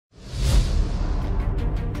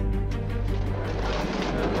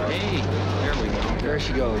There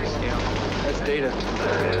she goes. That's data.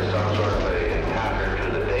 There is some sort of a hacker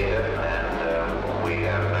to the data, and we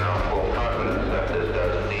have now full confidence that this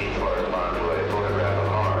does indeed correspond to a photograph of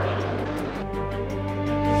Mars.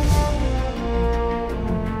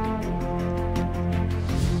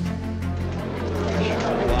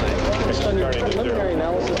 Based on your preliminary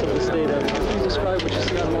analysis of this data, can you describe what you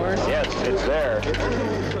see on Mars? Yes, it's there.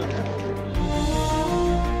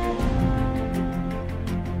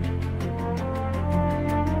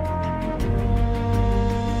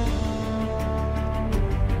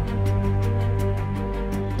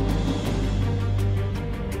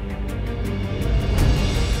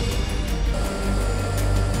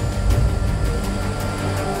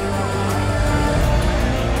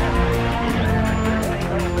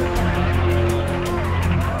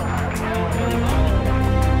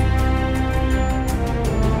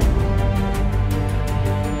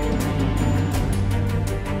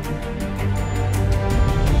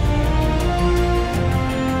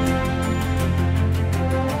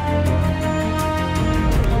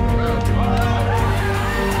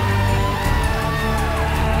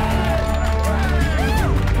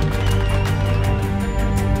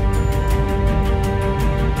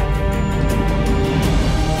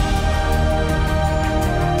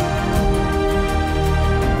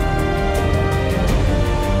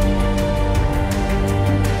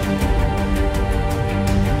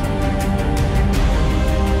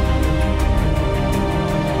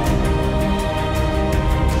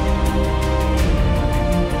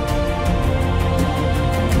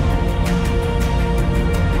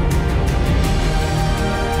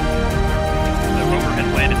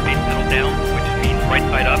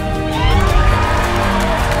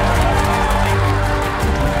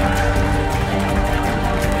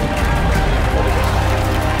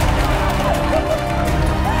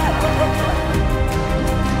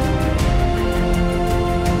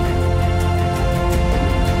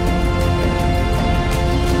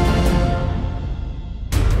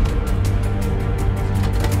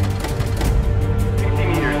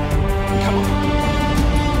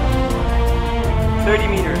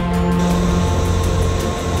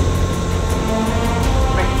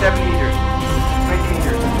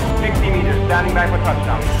 Standing back for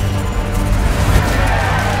touchdown.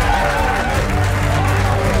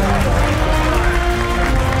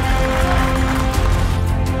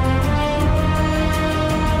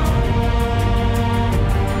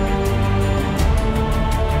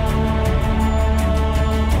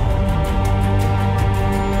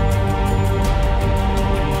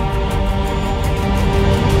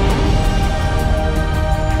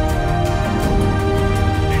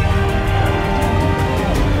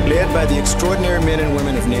 Led by the extraordinary men and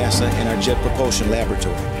women of NASA and our Jet Propulsion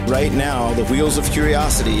Laboratory. Right now, the wheels of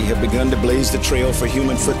Curiosity have begun to blaze the trail for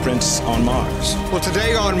human footprints on Mars. Well,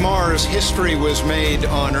 today on Mars, history was made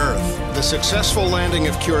on Earth. The successful landing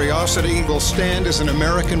of Curiosity will stand as an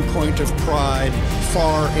American point of pride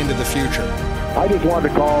far into the future. I just wanted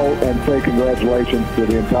to call and say congratulations to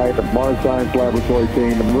the entire Mars Science Laboratory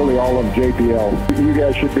team and really all of JPL. You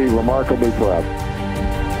guys should be remarkably proud.